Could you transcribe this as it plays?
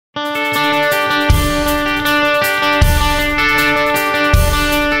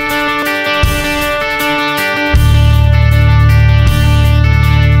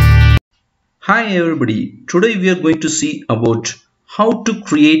everybody, today we are going to see about how to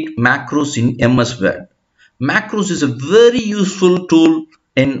create macros in MS Word. Macros is a very useful tool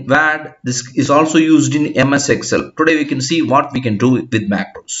in Word. This is also used in MS Excel. Today we can see what we can do with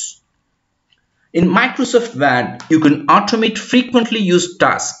macros. In Microsoft Word, you can automate frequently used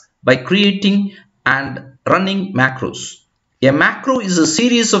tasks by creating and running macros. A macro is a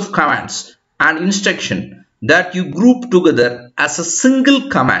series of commands and instructions that you group together as a single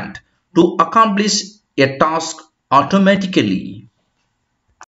command to accomplish a task automatically.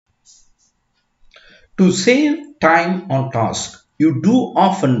 To save time on task, you do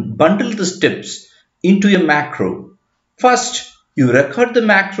often bundle the steps into a macro. First, you record the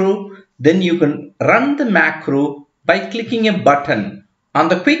macro, then you can run the macro by clicking a button on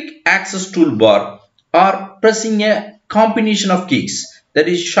the quick access toolbar or pressing a combination of keys, that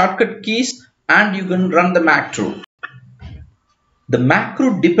is shortcut keys, and you can run the macro. The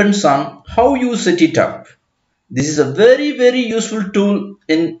macro depends on how you set it up. This is a very useful tool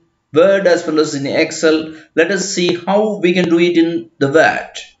in Word as well as in Excel. Let us see how we can do it in the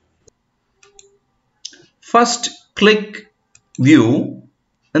Word. First, click View.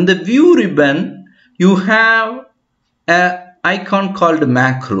 In the View ribbon, you have an icon called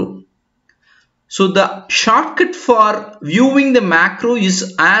Macro. So the shortcut for viewing the macro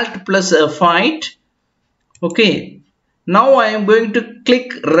is Alt plus F8. Okay. Now I am going to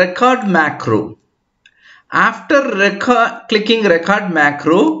click Record Macro. After clicking Record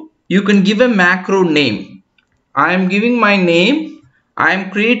Macro, you can give a macro name. I am giving my name. I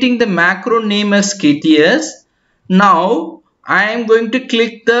am creating the macro name as KTS. Now I am going to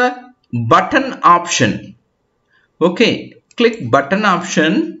click the button option. Okay, click button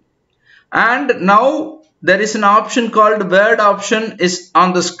option, and now there is an option called Word option is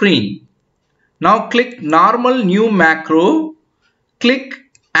on the screen. Now click normal new macro, click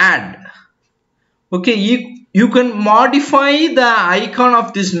add. Okay, you can modify the icon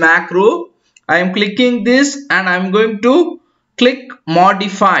of this macro. I am clicking this and I am going to click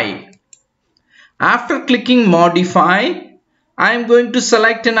modify. After clicking modify, I am going to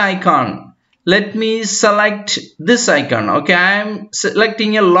select an icon. Let me select this icon. Okay, I am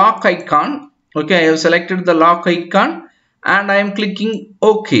selecting a lock icon. Okay, I have selected the lock icon and I am clicking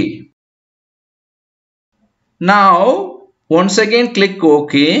OK. Now once again click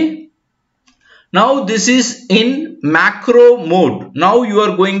OK. Now this is in macro mode. Now you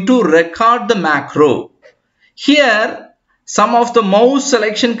are going to record the macro. Here some of the mouse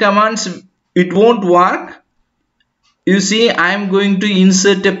selection commands, it won't work. You see, I am going to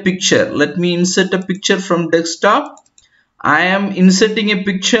insert a picture. Let me insert a picture from desktop. I am inserting a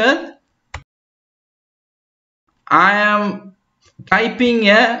picture. I am typing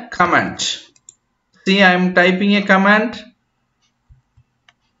a command. See, I am typing a command.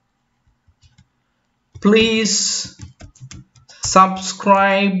 Please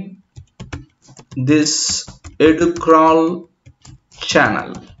subscribe this EduCrawl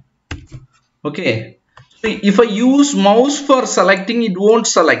channel. Okay. So if I use mouse for selecting, it won't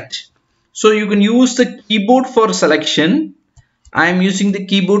select. So you can use the keyboard for selection. I am using the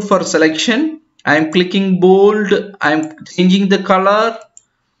keyboard for selection. I am clicking bold. I am changing the color.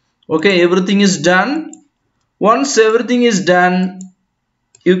 Okay, everything is done. Once everything is done,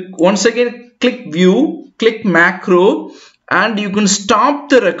 you once again click view, click macro, and you can stop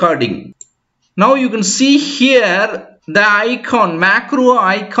the recording. Now you can see here the icon, macro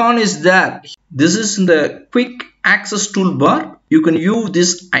icon is there. This is in the quick access toolbar. You can view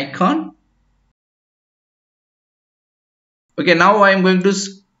this icon. Okay, now I am going to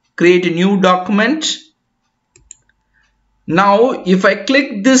create a new document. Now if I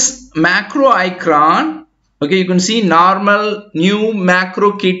click this macro icon, okay, you can see normal new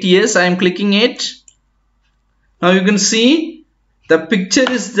macro KTS. I am clicking it. Now you can see the picture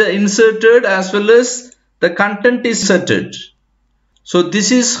is inserted as well as the content is inserted. So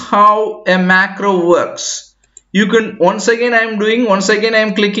this is how a macro works. You can once again I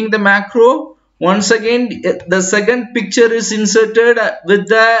am clicking the macro. Once again the second picture is inserted with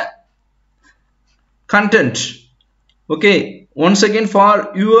the content. Okay, once again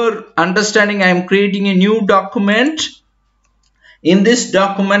for your understanding, I am creating a new document. In this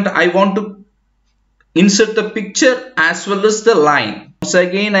document, I want to insert the picture as well as the line. Once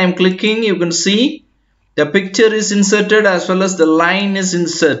again, I am clicking. You can see the picture is inserted as well as the line is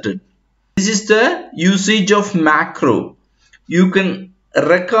inserted. This is the usage of macro. You can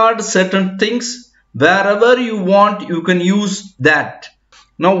record certain things wherever you want. You can use that.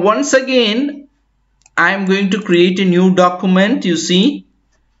 Now, once again, I am going to create a new document. You see,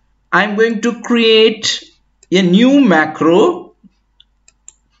 I am going to create a new macro.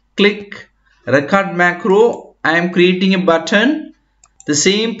 Click record macro, I am creating a button. The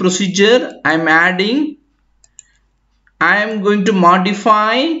same procedure I am adding. I am going to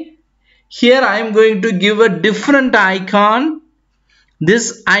modify. Here I am going to give a different icon.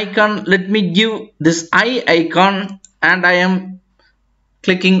 This icon, let me give this eye icon, and I am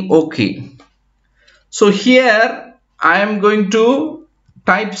clicking OK. So here I am going to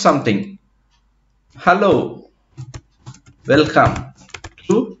type something. Hello, welcome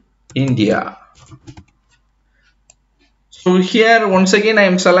to India. So here once again I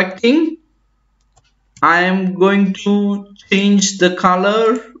am selecting. I am going to change the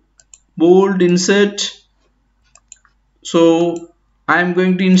color, bold, insert. So I am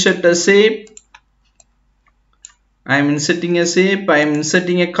going to insert a shape. I am inserting a shape. I am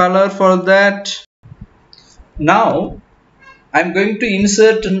inserting a color for that. Now I am going to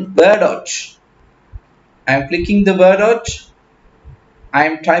insert a word art. I am clicking the word art. I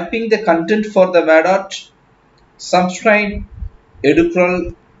am typing the content for the word art. Subscribe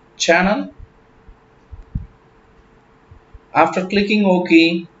Educral channel. After clicking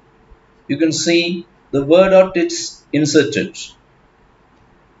OK, you can see the word art is inserted.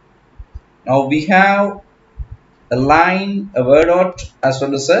 Now we have a line, a word art, as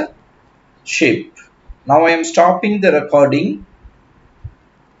well as a shape. Now I am stopping the recording.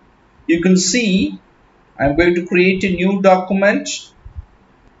 You can see I am going to create a new document.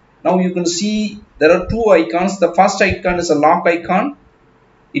 Now you can see there are two icons. The first icon is a lock icon.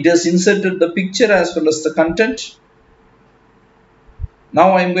 It has inserted the picture as well as the content.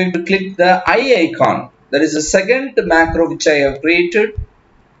 Now I am going to click the eye icon. There is a second macro which I have created.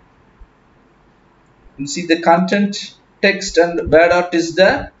 You see the content, text, and word art is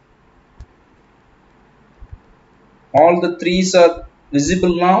there. All the threes are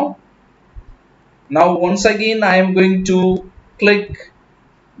visible now. Now once again I am going to click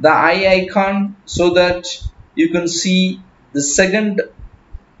the eye icon so that you can see the second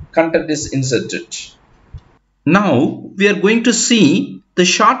content is inserted. Now we are going to see the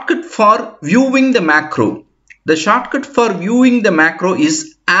shortcut for viewing the macro. The shortcut for viewing the macro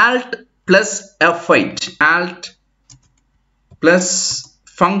is Alt plus F8. Alt plus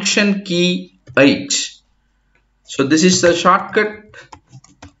function key 8. So this is the shortcut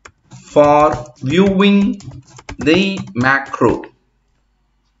for viewing the macro.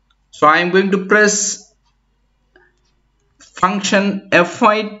 So I am going to press function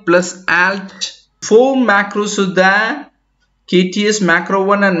F8 plus Alt. 4 macros are there, KTS macro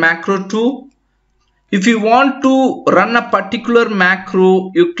 1 and macro 2. If you want to run a particular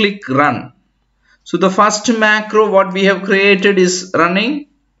macro, you click run. So the first macro what we have created is running,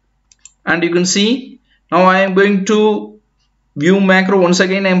 and you can see now I am going to view macro. Once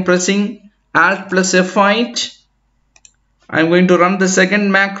again I am pressing Alt plus F8. I am going to run the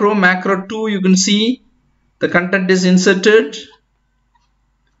second macro, macro 2. You can see the content is inserted.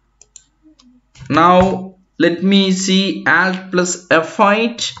 Now let me see Alt plus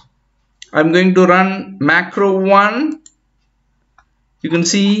F8. I'm going to run macro 1. You can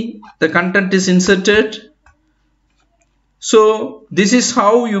see the content is inserted. So this is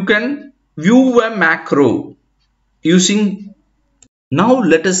how you can view a macro using. Now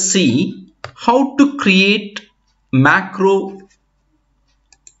let us see how to create macro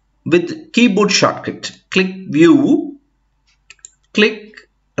with keyboard shortcut. Click view, click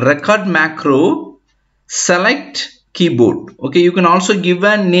record macro, select keyboard. Okay, you can also give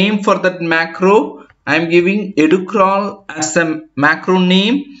a name for that macro. I am giving Educrawl as a macro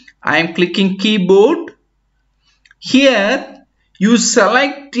name. I am clicking keyboard. Here you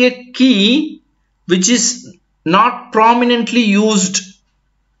select a key which is not prominently used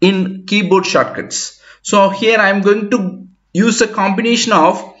in keyboard shortcuts. So here I am going to use a combination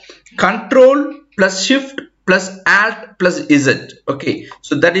of Control plus Shift plus Alt plus Z. Okay,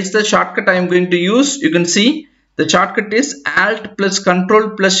 so that is the shortcut I am going to use. You can see the shortcut is Alt plus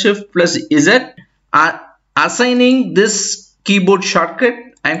Control plus Shift plus Z. Assigning this keyboard shortcut,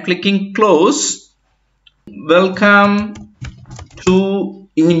 I am clicking close. Welcome to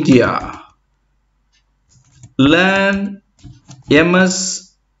India. Learn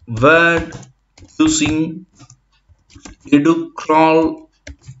MS Word using Educrawl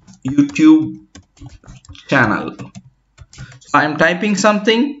YouTube channel. So I am typing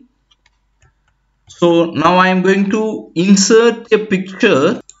something. So now I am going to insert a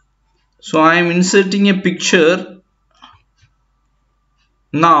picture. So I am inserting a picture.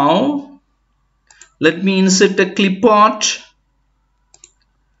 Now let me insert a clip art.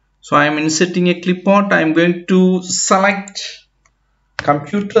 So I am inserting a clip art. I am going to select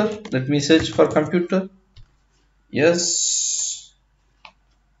computer. Let me search for computer. Yes.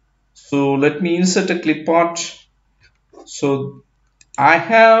 So let me insert a clip art. So I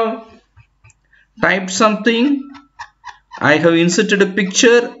have typed something, I have inserted a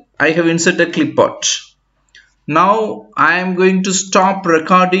picture, I have inserted a clip art. Now I am going to stop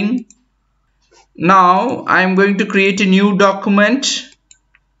recording. Now I am going to create a new document.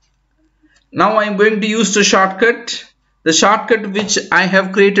 Now I am going to use the shortcut. The shortcut which I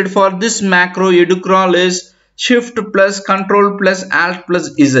have created for this macro educrawl is Shift plus Control plus Alt plus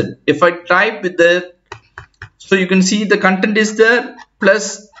Z. If I type with that, so you can see the content is there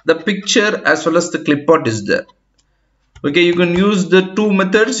plus the picture as well as the clipboard is there. Okay, you can use the two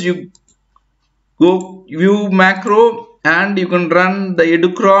methods. You go view macro and you can run the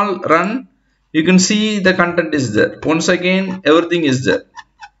educrawl run. You can see the content is there. Once again, everything is there.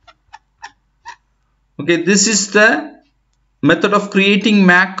 Okay, this is the method of creating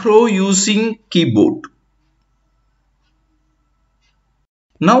macro using keyboard.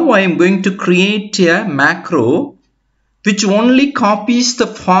 Now I am going to create a macro which only copies the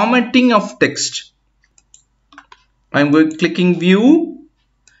formatting of text. I am going clicking view,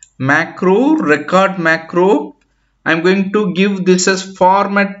 macro, record macro. I am going to give this as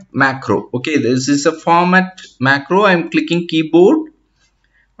format macro. Okay, this is a format macro. I am clicking keyboard.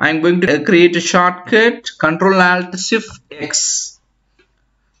 I am going to create a shortcut, Control Alt Shift X.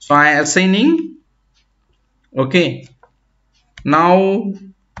 So I am assigning. Okay. Now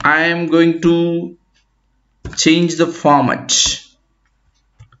I am going to change the format.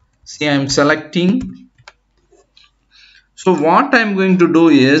 See, I am selecting. So what I am going to do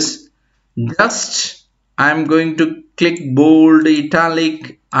is just I am going to click bold,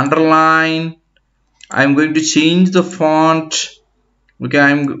 italic, underline. I am going to change the font. Okay, I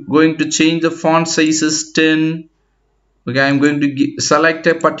am going to change the font size is 10. Okay, I am going to select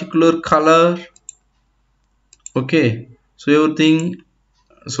a particular color. Okay, so everything.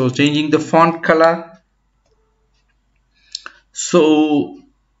 So changing the font color. So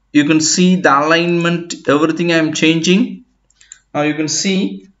you can see the alignment, everything I am changing. Now you can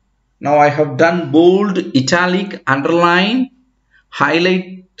see, now I have done bold, italic, underline,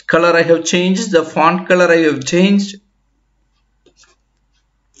 highlight color I have changed, the font color I have changed.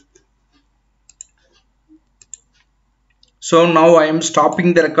 So now I am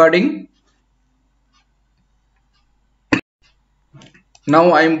stopping the recording.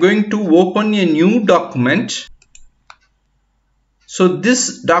 Now I am going to open a new document. So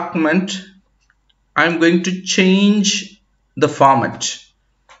this document I am going to change the format.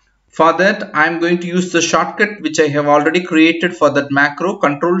 For that I am going to use the shortcut which I have already created for that macro,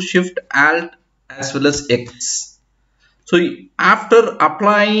 Control Shift Alt as well as X. So after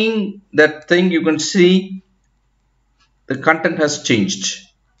applying that thing, you can see the content has changed.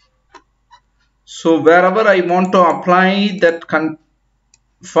 So wherever I want to apply that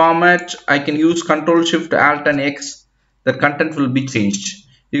format, I can use Control Shift Alt and X. The content will be changed.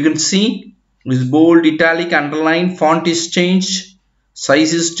 You can see this bold, italic, underline, font is changed,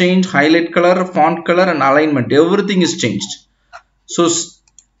 size is changed, highlight color, font color and alignment, everything is changed. So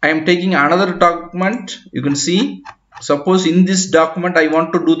I am taking another document. You can see, suppose in this document I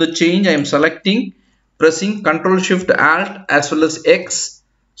want to do the change. I am selecting, pressing Control Shift Alt as well as X.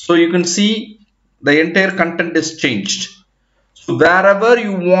 So you can see the entire content is changed. So wherever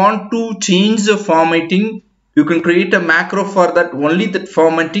you want to change the formatting, you can create a macro for that, only that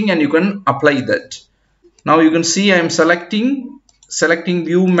formatting, and you can apply that. Now you can see I am selecting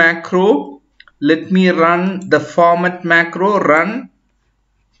view macro. Let me run the format macro, run.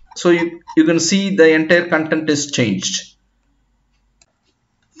 So you can see the entire content is changed.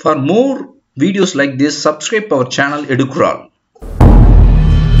 For more videos like this, subscribe our channel educrawl.